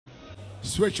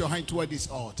Stretch your hand toward this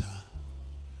altar.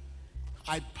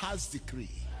 I pass decree.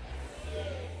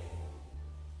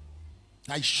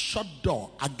 I shut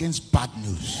door against bad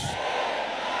news.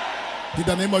 In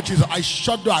the name of Jesus, I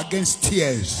shut door against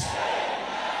tears.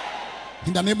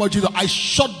 In the name of Jesus, I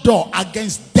shut door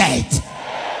against death.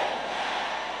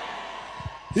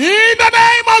 In the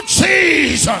name of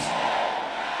Jesus.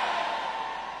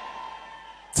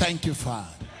 Thank you,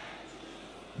 Father.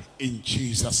 In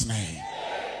Jesus' name.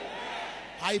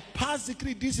 I pass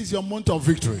decree, this is your month of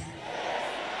victory.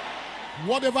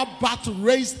 Whatever battle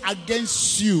raised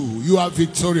against you, you are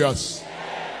victorious.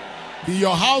 In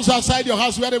your house, outside your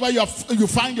house, wherever you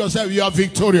find yourself, you are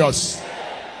victorious.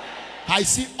 I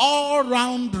see all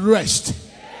round rest.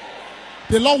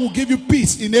 The Lord will give you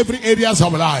peace in every areas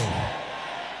of life.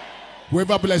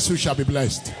 Whoever bless you shall be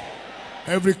blessed.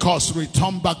 Every curse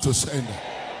return back to sender.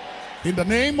 In the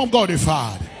name of God the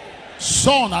Father,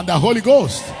 Son, and the Holy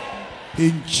Ghost.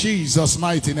 In Jesus'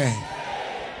 mighty name.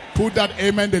 Put that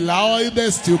amen the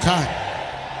loudest you can.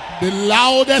 The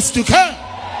loudest you can.